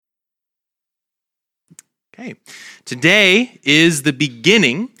Okay, today is the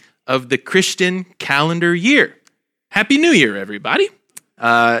beginning of the Christian calendar year. Happy New Year, everybody.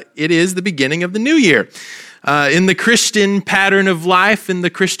 It is the beginning of the new year. In the Christian pattern of life, in the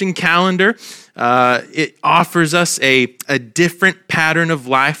Christian calendar, it offers us a different pattern of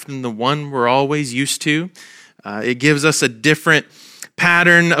life than the one we're always used to. It gives us a different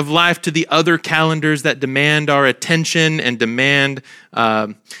pattern of life to the other calendars that demand our attention and demand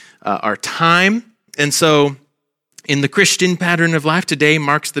our time. And so in the Christian pattern of life, today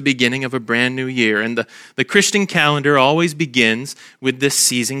marks the beginning of a brand new year. And the Christian calendar always begins with this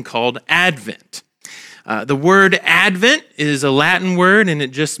season called Advent. The word Advent is a Latin word, and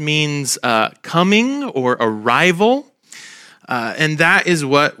it just means coming or arrival. And that is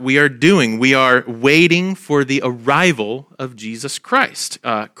what we are doing. We are waiting for the arrival of Jesus Christ,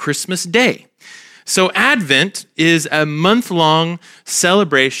 Christmas Day. So Advent is a month-long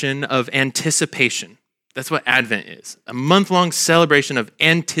celebration of anticipation. That's what Advent is, a month-long celebration of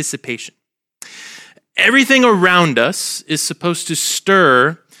anticipation. Everything around us is supposed to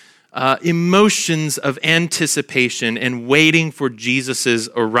stir emotions of anticipation and waiting for Jesus'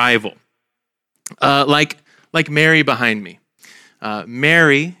 arrival. Like Mary behind me.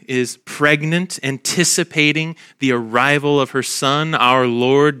 Mary is pregnant, anticipating the arrival of her son, our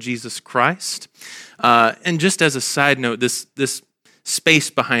Lord Jesus Christ. And just as a side note, this space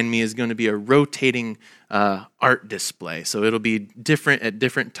behind me is going to be a rotating art display. So it'll be different at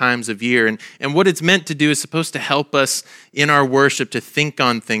different times of year. And what it's meant to do is supposed to help us in our worship to think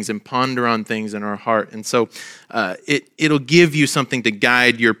on things and ponder on things in our heart. And so it'll give you something to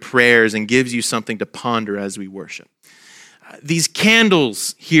guide your prayers and gives you something to ponder as we worship. These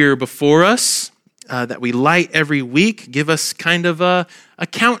candles here before us that we light every week give us kind of a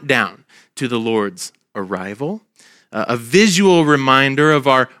countdown to the Lord's arrival, a visual reminder of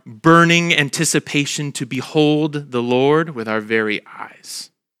our burning anticipation to behold the Lord with our very eyes.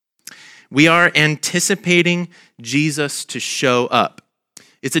 We are anticipating Jesus to show up.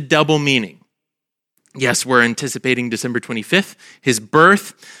 It's a double meaning. Yes, we're anticipating December 25th, his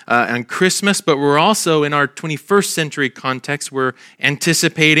birth on Christmas, but we're also, in our 21st century context, we're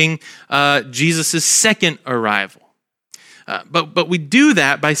anticipating Jesus' second arrival. But we do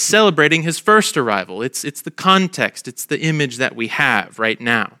that by celebrating his first arrival. It's the context, it's the image that we have right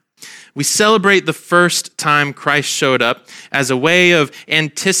now. We celebrate the first time Christ showed up as a way of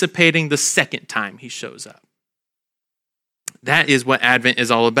anticipating the second time he shows up. That is what Advent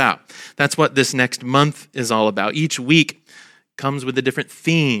is all about. That's what this next month is all about. Each week comes with a different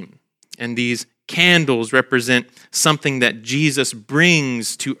theme, and these candles represent something that Jesus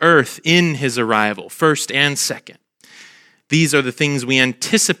brings to earth in his arrival, first and second. These are the things we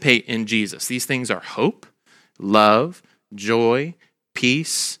anticipate in Jesus. These things are hope, love, joy,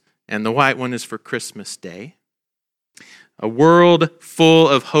 peace, and the white one is for Christmas Day. A world full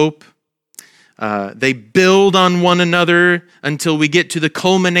of hope. They build on one another until we get to the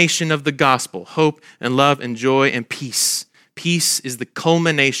culmination of the gospel, hope and love and joy and peace. Peace is the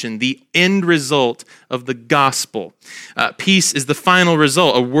culmination, the end result of the gospel. Peace is the final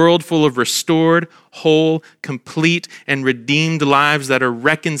result, a world full of restored, whole, complete, and redeemed lives that are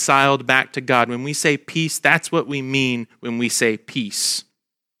reconciled back to God. When we say peace, that's what we mean when we say peace.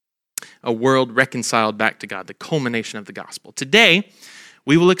 A world reconciled back to God, the culmination of the gospel. Today,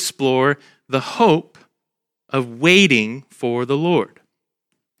 we will explore the hope of waiting for the Lord.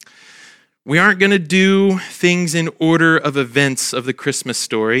 We aren't going to do things in order of events of the Christmas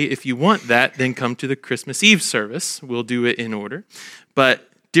story. If you want that, then come to the Christmas Eve service. We'll do it in order. But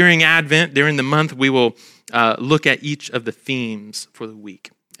during Advent, during the month, we will look at each of the themes for the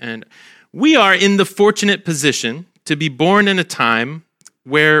week. And we are in the fortunate position to be born in a time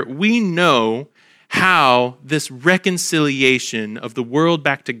where we know how this reconciliation of the world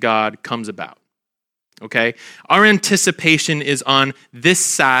back to God comes about. Okay? Our anticipation is on this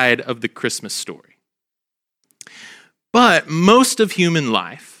side of the Christmas story. But most of human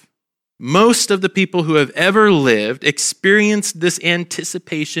life, most of the people who have ever lived experienced this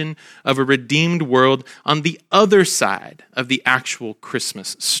anticipation of a redeemed world on the other side of the actual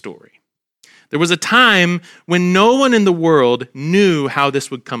Christmas story. There was a time when no one in the world knew how this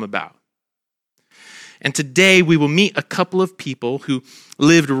would come about. And today we will meet a couple of people who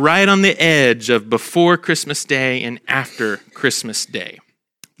lived right on the edge of before Christmas Day and after Christmas Day.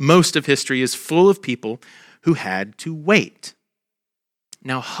 Most of history is full of people who had to wait.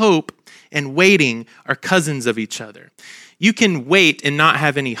 Now, hope and waiting are cousins of each other. You can wait and not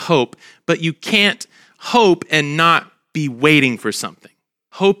have any hope, but you can't hope and not be waiting for something.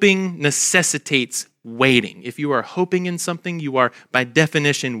 Hoping necessitates waiting. If you are hoping in something, you are by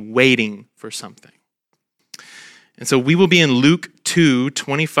definition waiting for something. And so we will be in Luke 2,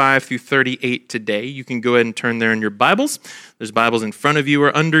 25 through 38 today. You can go ahead and turn there in your Bibles. There's Bibles in front of you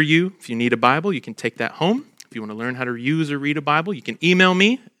or under you. If you need a Bible, you can take that home. If you want to learn how to use or read a Bible, you can email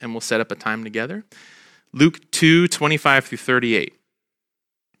me and we'll set up a time together. Luke 2, 25 through 38.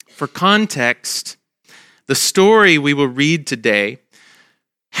 For context, the story we will read today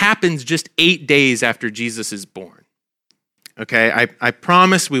happens just 8 days after Jesus is born. Okay, I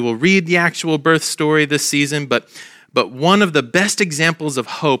promise we will read the actual birth story this season, but one of the best examples of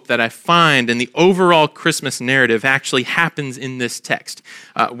hope that I find in the overall Christmas narrative actually happens in this text.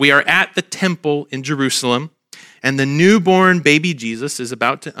 We are at the temple in Jerusalem, and the newborn baby Jesus is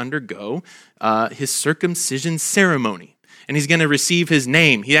about to undergo his circumcision ceremony. And he's going to receive his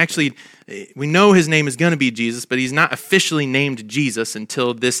name. We know his name is going to be Jesus, but he's not officially named Jesus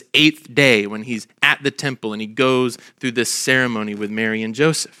until this 8th day when he's at the temple and he goes through this ceremony with Mary and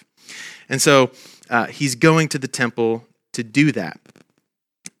Joseph. And so he's going to the temple to do that.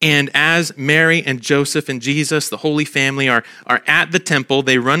 And as Mary and Joseph and Jesus, the Holy Family, are at the temple,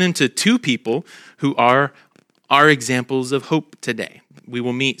 they run into two people who are examples of hope today. We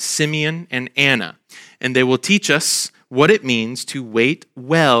will meet Simeon and Anna, and they will teach us what it means to wait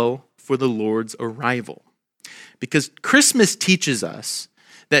well for the Lord's arrival. Because Christmas teaches us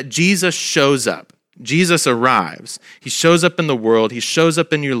that Jesus shows up. Jesus arrives. He shows up in the world. He shows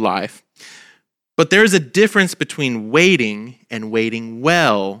up in your life. But there's a difference between waiting and waiting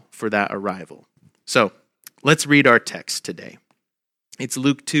well for that arrival. So let's read our text today. It's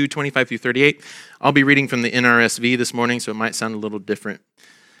Luke 2, 25 through 38. I'll be reading from the NRSV this morning, so it might sound a little different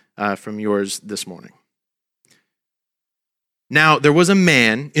from yours this morning. Now, there was a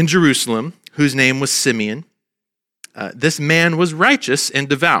man in Jerusalem whose name was Simeon. This man was righteous and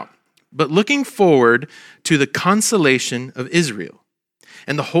devout, but looking forward to the consolation of Israel.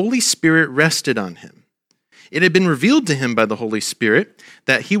 And the Holy Spirit rested on him. It had been revealed to him by the Holy Spirit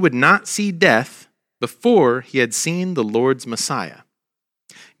that he would not see death before he had seen the Lord's Messiah.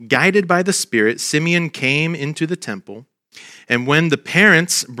 Guided by the Spirit, Simeon came into the temple, and when the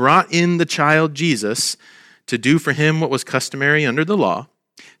parents brought in the child Jesus to do for him what was customary under the law,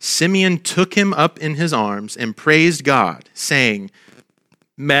 Simeon took him up in his arms and praised God, saying,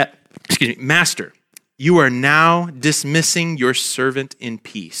 Master, you are now dismissing your servant in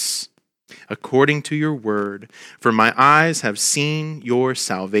peace, according to your word, for my eyes have seen your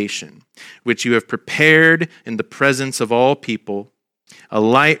salvation, which you have prepared in the presence of all people, a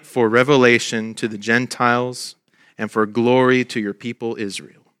light for revelation to the Gentiles and for glory to your people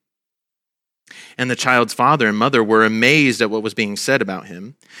Israel. And the child's father and mother were amazed at what was being said about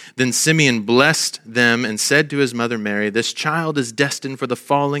him. Then Simeon blessed them and said to his mother Mary, This child is destined for the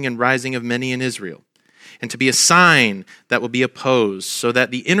falling and rising of many in Israel, and to be a sign that will be opposed, so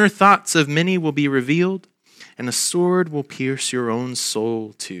that the inner thoughts of many will be revealed, and a sword will pierce your own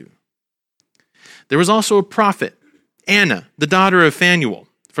soul too. There was also a prophet, Anna, the daughter of Phanuel,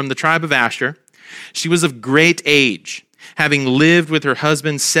 from the tribe of Asher. She was of great age, having lived with her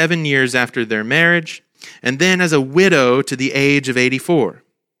husband 7 years after their marriage, and then as a widow to the age of 84.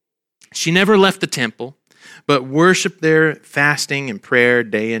 She never left the temple, but worshiped there, fasting and prayer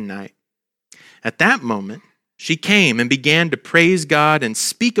day and night. At that moment, she came and began to praise God and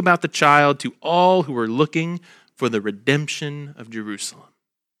speak about the child to all who were looking for the redemption of Jerusalem.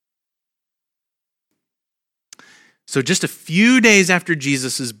 So just a few days after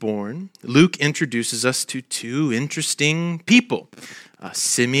Jesus is born, Luke introduces us to two interesting people,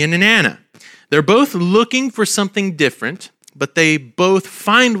 Simeon and Anna. They're both looking for something different, but they both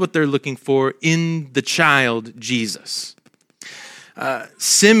find what they're looking for in the child Jesus.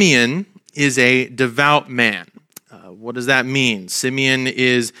 Simeon is a devout man. What does that mean? Simeon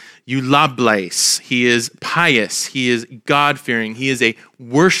is eulables. He is pious. He is God-fearing. He is a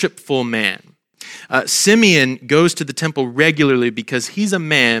worshipful man. Simeon goes to the temple regularly because he's a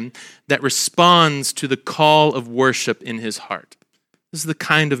man that responds to the call of worship in his heart. This is the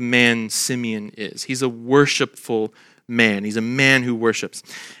kind of man Simeon is. He's a worshipful man. He's a man who worships.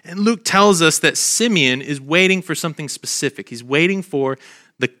 And Luke tells us that Simeon is waiting for something specific. He's waiting for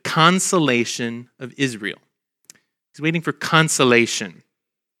the consolation of Israel. He's waiting for consolation.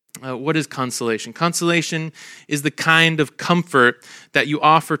 What is consolation? Consolation is the kind of comfort that you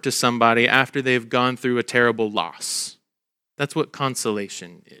offer to somebody after they've gone through a terrible loss. That's what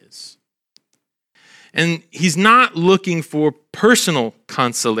consolation is. And he's not looking for personal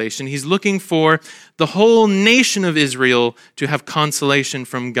consolation. He's looking for the whole nation of Israel to have consolation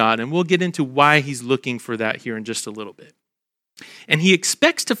from God. And we'll get into why he's looking for that here in just a little bit. And he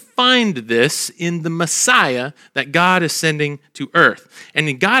expects to find this in the Messiah that God is sending to earth.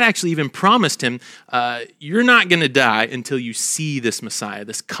 And God actually even promised him, you're not going to die until you see this Messiah,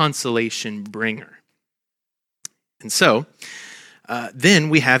 this consolation bringer. And so, then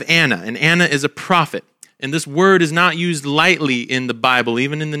we have Anna, and Anna is a prophet. And this word is not used lightly in the Bible,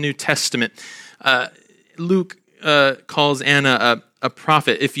 even in the New Testament. Luke calls Anna a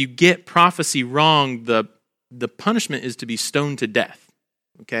prophet. If you get prophecy wrong, the punishment is to be stoned to death.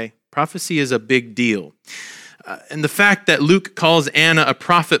 Okay? Prophecy is a big deal. And the fact that Luke calls Anna a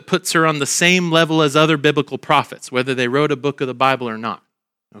prophet puts her on the same level as other biblical prophets, whether they wrote a book of the Bible or not.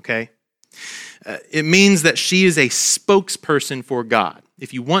 Okay? It means that she is a spokesperson for God.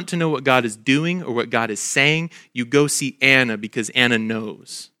 If you want to know what God is doing or what God is saying, you go see Anna because Anna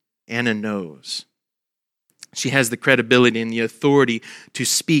knows. Anna knows. She has the credibility and the authority to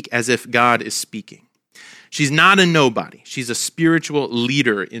speak as if God is speaking. She's not a nobody. She's a spiritual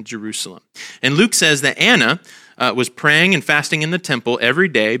leader in Jerusalem. And Luke says that Anna was praying and fasting in the temple every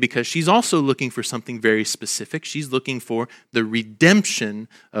day because she's also looking for something very specific. She's looking for the redemption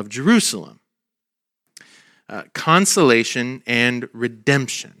of Jerusalem. Consolation and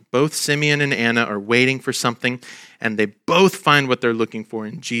redemption. Both Simeon and Anna are waiting for something, and they both find what they're looking for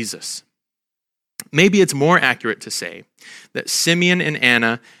in Jesus. Maybe it's more accurate to say that Simeon and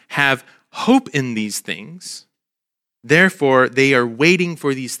Anna have hope in these things, therefore they are waiting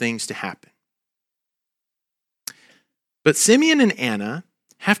for these things to happen. But Simeon and Anna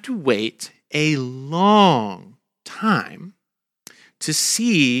have to wait a long time to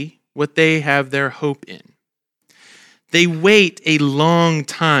see what they have their hope in. They wait a long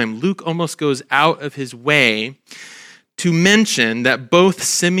time. Luke almost goes out of his way to mention that both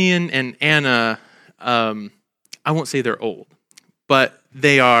Simeon and Anna, I won't say they're old, but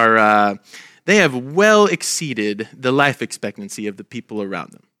they have well exceeded the life expectancy of the people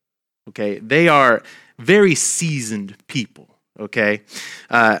around them. Okay, they are very seasoned people. Okay,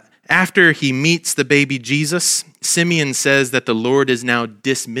 after he meets the baby Jesus, Simeon says that the Lord is now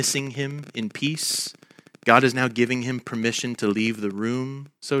dismissing him in peace. God is now giving him permission to leave the room,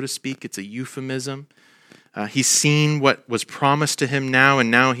 so to speak. It's a euphemism. He's seen what was promised to him now, and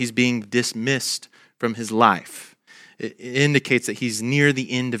now he's being dismissed from his life. It indicates that he's near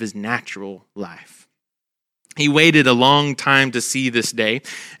the end of his natural life. He waited a long time to see this day,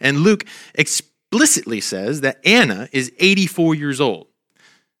 and Luke explicitly says that Anna is 84 years old.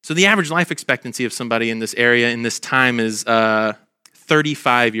 So the average life expectancy of somebody in this area in this time is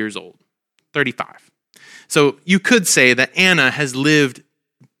 35 years old. 35. So you could say that Anna has lived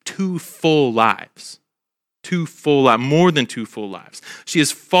 2 full lives. 2 full lives, more than 2 full lives. She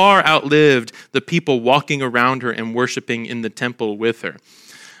has far outlived the people walking around her and worshiping in the temple with her.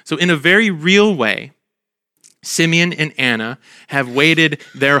 So in a very real way, Simeon and Anna have waited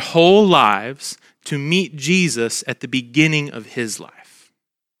their whole lives to meet Jesus at the beginning of his life.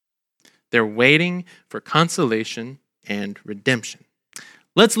 They're waiting for consolation and redemption.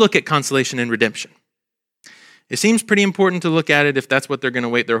 Let's look at consolation and redemption. It seems pretty important to look at it if that's what they're going to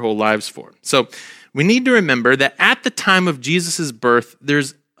wait their whole lives for. So we need to remember that at the time of Jesus' birth,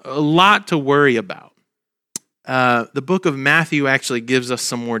 there's a lot to worry about. The book of Matthew actually gives us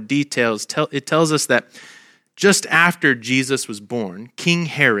some more details. It tells us that just after Jesus was born, King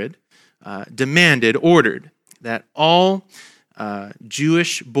Herod ordered that all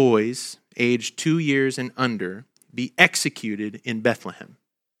Jewish boys aged 2 years and under be executed in Bethlehem.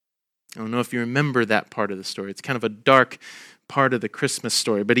 I don't know if you remember that part of the story. It's kind of a dark part of the Christmas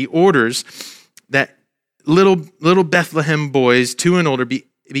story. But he orders that little Bethlehem boys, 2 and older,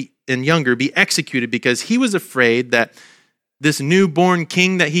 and younger, be executed because he was afraid that this newborn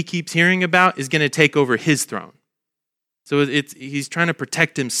king that he keeps hearing about is going to take over his throne. So he's trying to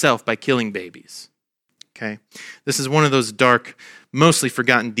protect himself by killing babies. Okay, this is one of those dark, mostly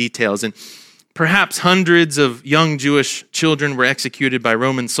forgotten details. And perhaps hundreds of young Jewish children were executed by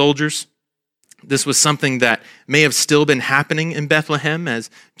Roman soldiers. This was something that may have still been happening in Bethlehem as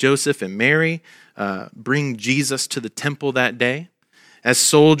Joseph and Mary bring Jesus to the temple that day. As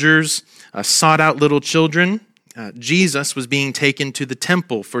soldiers sought out little children, Jesus was being taken to the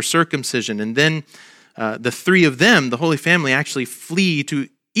temple for circumcision. And then the 3 of them, the Holy Family, actually flee to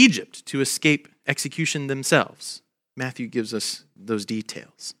Egypt to escape execution themselves. Matthew gives us those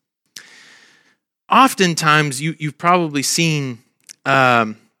details. Oftentimes, you've probably seen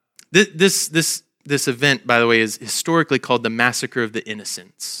this event, by the way, is historically called the Massacre of the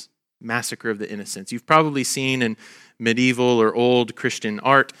Innocents. Massacre of the Innocents. You've probably seen in medieval or old Christian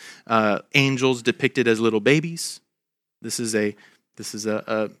art angels depicted as little babies. This is a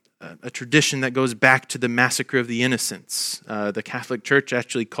a tradition that goes back to the massacre of the innocents. The Catholic Church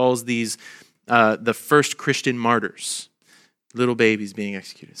actually calls these the first Christian martyrs, little babies being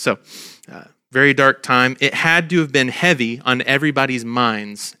executed. So, very dark time. It had to have been heavy on everybody's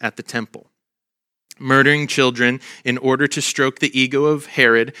minds at the temple. Murdering children in order to stroke the ego of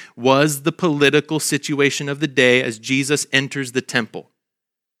Herod was the political situation of the day as Jesus enters the temple.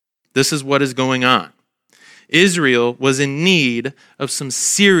 This is what is going on. Israel was in need of some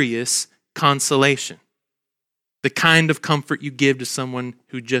serious consolation, the kind of comfort you give to someone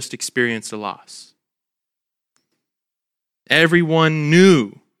who just experienced a loss. Everyone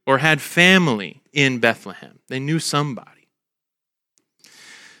knew or had family in Bethlehem. They knew somebody.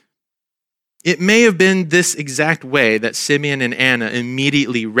 It may have been this exact way that Simeon and Anna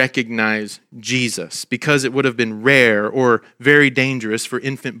immediately recognized Jesus, because it would have been rare or very dangerous for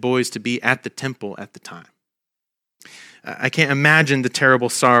infant boys to be at the temple at the time. I can't imagine the terrible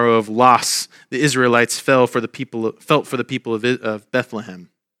sorrow of loss the Israelites felt for the people of Bethlehem.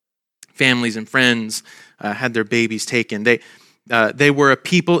 Families and friends had their babies taken. They were a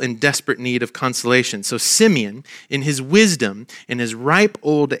people in desperate need of consolation. So Simeon, in his wisdom, in his ripe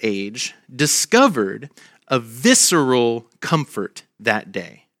old age, discovered a visceral comfort that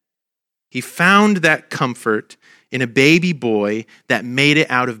day. He found that comfort in a baby boy that made it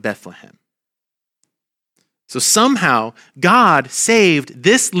out of Bethlehem. So somehow, God saved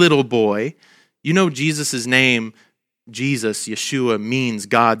this little boy. You know Jesus' name, Jesus, Yeshua, means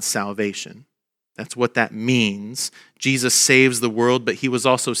God's salvation. That's what that means. Jesus saves the world, but he was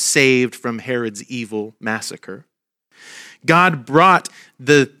also saved from Herod's evil massacre. God brought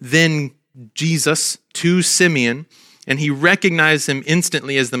the then Jesus to Simeon, and he recognized him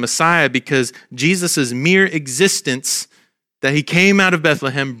instantly as the Messiah because Jesus' mere existence, that he came out of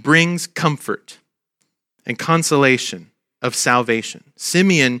Bethlehem, brings comfort and consolation of salvation.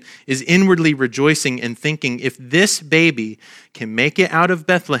 Simeon is inwardly rejoicing and thinking, if this baby can make it out of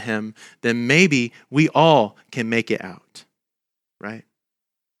Bethlehem, then maybe we all can make it out, right?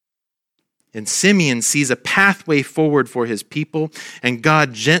 And Simeon sees a pathway forward for his people, and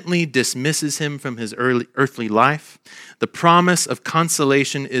God gently dismisses him from his earthly life. The promise of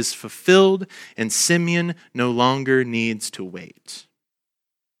consolation is fulfilled, and Simeon no longer needs to wait.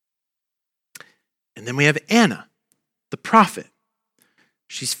 And then we have Anna, the prophet.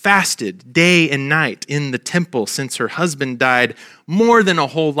 She's fasted day and night in the temple since her husband died more than a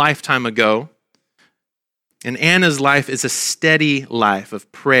whole lifetime ago. And Anna's life is a steady life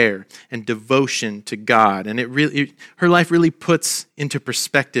of prayer and devotion to God. And her life really puts into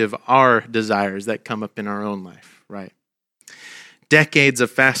perspective our desires that come up in our own life, right? Decades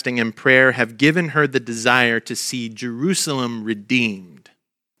of fasting and prayer have given her the desire to see Jerusalem redeemed.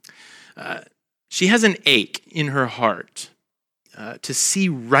 She has an ache in her heart to see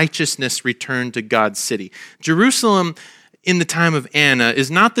righteousness return to God's city. Jerusalem in the time of Anna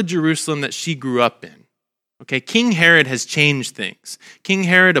is not the Jerusalem that she grew up in. Okay, King Herod has changed things. King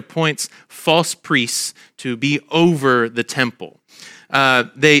Herod appoints false priests to be over the temple.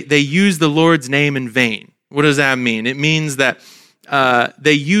 They use the Lord's name in vain. What does that mean? It means that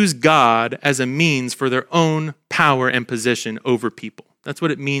they use God as a means for their own power and position over people. That's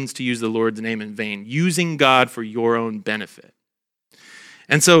what it means to use the Lord's name in vain, using God for your own benefit.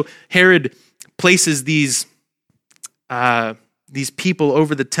 And so Herod places these people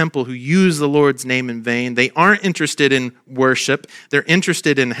over the temple who use the Lord's name in vain. They aren't interested in worship. They're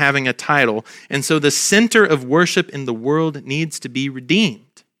interested in having a title. And so the center of worship in the world needs to be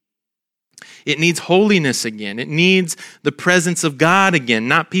redeemed. It needs holiness again. It needs the presence of God again,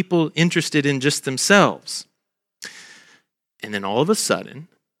 not people interested in just themselves. And then all of a sudden,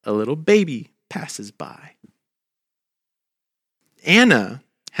 a little baby passes by. Anna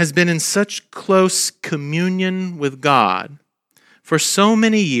has been in such close communion with God for so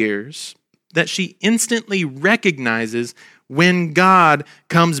many years that she instantly recognizes when God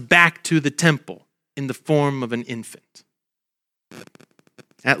comes back to the temple in the form of an infant.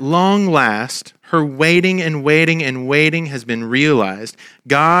 At long last, her waiting and waiting and waiting has been realized.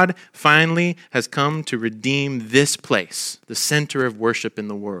 God finally has come to redeem this place, the center of worship in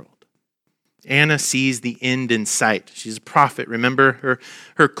the world. Anna sees the end in sight. She's a prophet. Remember,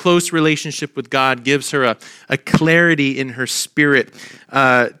 her close relationship with God gives her a clarity in her spirit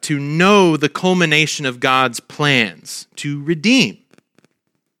to know the culmination of God's plans to redeem.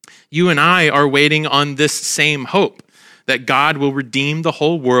 You and I are waiting on this same hope, that God will redeem the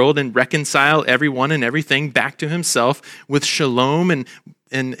whole world and reconcile everyone and everything back to himself with shalom and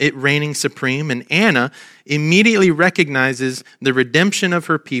it reigning supreme. And Anna immediately recognizes the redemption of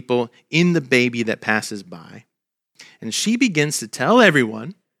her people in the baby that passes by. And she begins to tell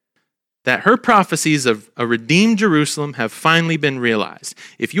everyone that her prophecies of a redeemed Jerusalem have finally been realized.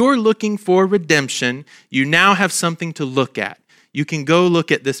 If you're looking for redemption, you now have something to look at. You can go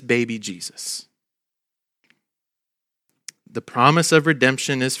look at this baby Jesus. The promise of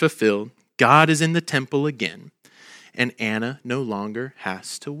redemption is fulfilled. God is in the temple again, and Anna no longer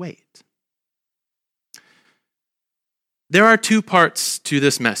has to wait. There are two parts to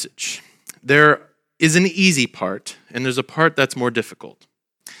this message. There is an easy part, and there's a part that's more difficult.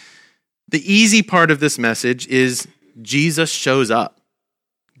 The easy part of this message is Jesus shows up.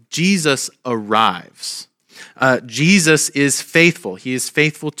 Jesus arrives. Jesus is faithful. He is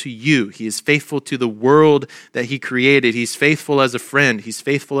faithful to you. He is faithful to the world that he created. He's faithful as a friend. He's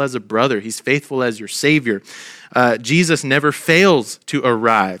faithful as a brother. He's faithful as your Savior. Jesus never fails to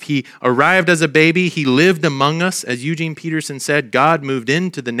arrive. He arrived as a baby. He lived among us. As Eugene Peterson said, God moved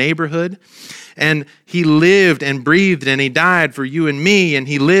into the neighborhood. And he lived and breathed and he died for you and me. And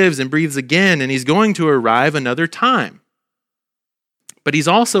he lives and breathes again. And he's going to arrive another time. But he's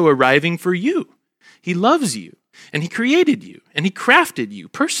also arriving for you. He loves you, and he created you, and he crafted you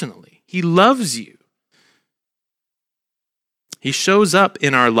personally. He loves you. He shows up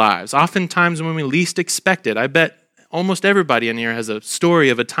in our lives, oftentimes when we least expect it. I bet almost everybody in here has a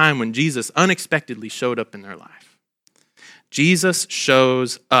story of a time when Jesus unexpectedly showed up in their life. Jesus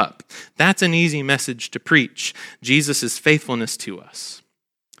shows up. That's an easy message to preach. Jesus' faithfulness to us.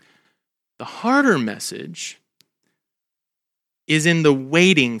 The harder message is in the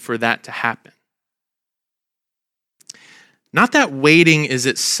waiting for that to happen. Not that waiting is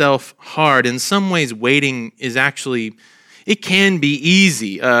itself hard. In some ways, waiting is actually, it can be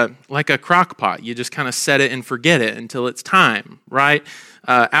easy. Like a crock pot. You just kind of set it and forget it until it's time, right?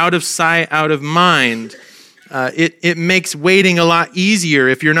 Out of sight, out of mind. It makes waiting a lot easier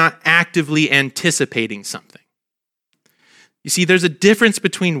if you're not actively anticipating something. You see, there's a difference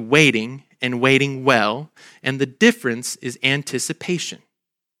between waiting and waiting well, and the difference is anticipation.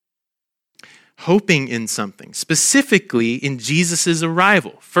 Hoping in something, specifically in Jesus'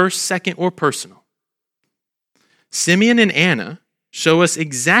 arrival, first, second, or personal. Simeon and Anna show us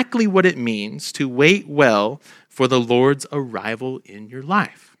exactly what it means to wait well for the Lord's arrival in your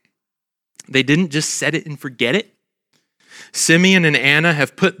life. They didn't just set it and forget it. Simeon and Anna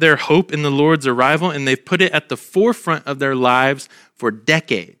have put their hope in the Lord's arrival, and they've put it at the forefront of their lives for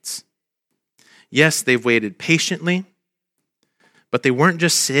decades. Yes, they've waited patiently, but they weren't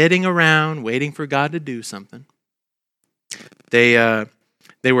just sitting around waiting for God to do something. They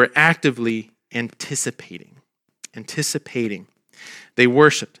were actively anticipating. They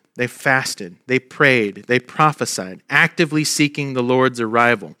worshiped, they fasted, they prayed, they prophesied, actively seeking the Lord's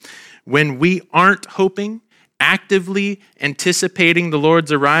arrival. When we aren't hoping, actively anticipating the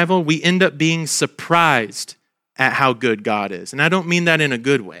Lord's arrival, we end up being surprised at how good God is. And I don't mean that in a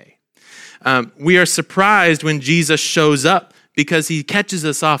good way. We are surprised when Jesus shows up because he catches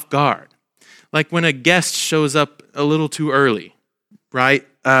us off guard. Like when a guest shows up a little too early, right?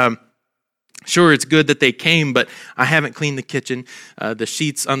 Sure, it's good that they came, but I haven't cleaned the kitchen. The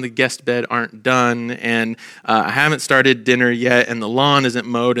sheets on the guest bed aren't done, and I haven't started dinner yet, and the lawn isn't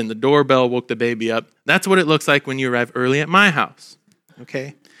mowed, and the doorbell woke the baby up. That's what it looks like when you arrive early at my house,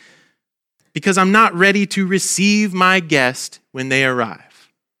 okay? Because I'm not ready to receive my guest when they arrive.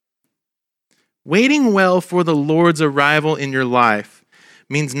 Waiting well for the Lord's arrival in your life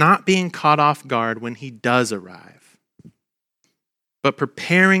means not being caught off guard when he does arrive, but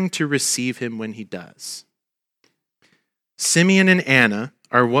preparing to receive him when he does. Simeon and Anna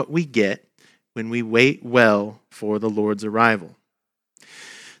are what we get when we wait well for the Lord's arrival.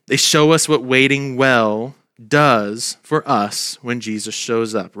 They show us what waiting well does for us when Jesus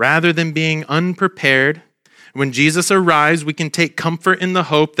shows up. Rather than being unprepared, when Jesus arrives, we can take comfort in the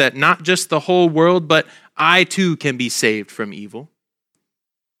hope that not just the whole world, but I too can be saved from evil.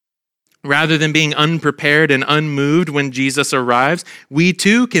 Rather than being unprepared and unmoved when Jesus arrives, we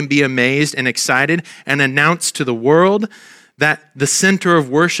too can be amazed and excited and announce to the world that the center of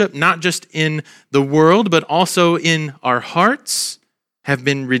worship, not just in the world, but also in our hearts, have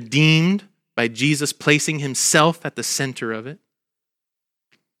been redeemed by Jesus placing himself at the center of it.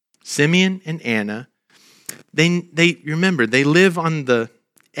 Simeon and Anna, they remember, they live on the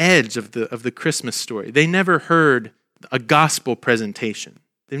edge of the Christmas story. They never heard a gospel presentation.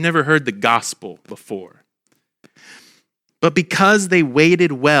 They've never heard the gospel before. But because they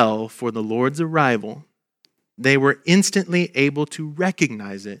waited well for the Lord's arrival, they were instantly able to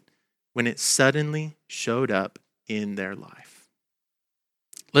recognize it when it suddenly showed up in their life.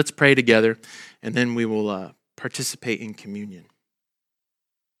 Let's pray together, and then we will participate in communion.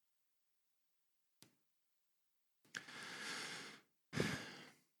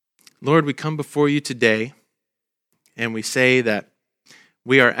 Lord, we come before you today and we say that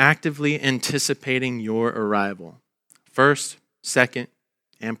we are actively anticipating your arrival, first, second,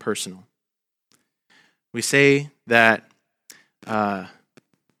 and personal. We say that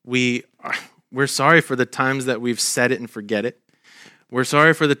we're sorry for the times that we've said it and forget it. We're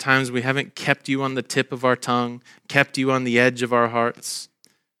sorry for the times we haven't kept you on the tip of our tongue, kept you on the edge of our hearts.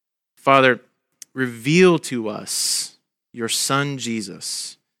 Father, reveal to us your Son,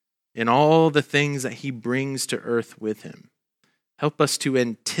 Jesus, and all the things that he brings to earth with him. Help us to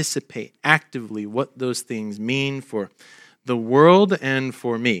anticipate actively what those things mean for the world and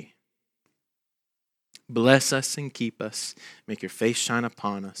for me. Bless us and keep us. Make your face shine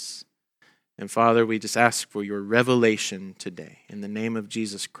upon us. And Father, we just ask for your revelation today. In the name of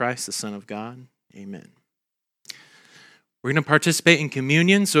Jesus Christ, the Son of God, amen. We're going to participate in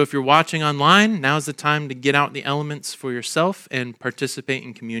communion, so if you're watching online, now's the time to get out the elements for yourself and participate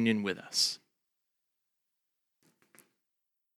in communion with us.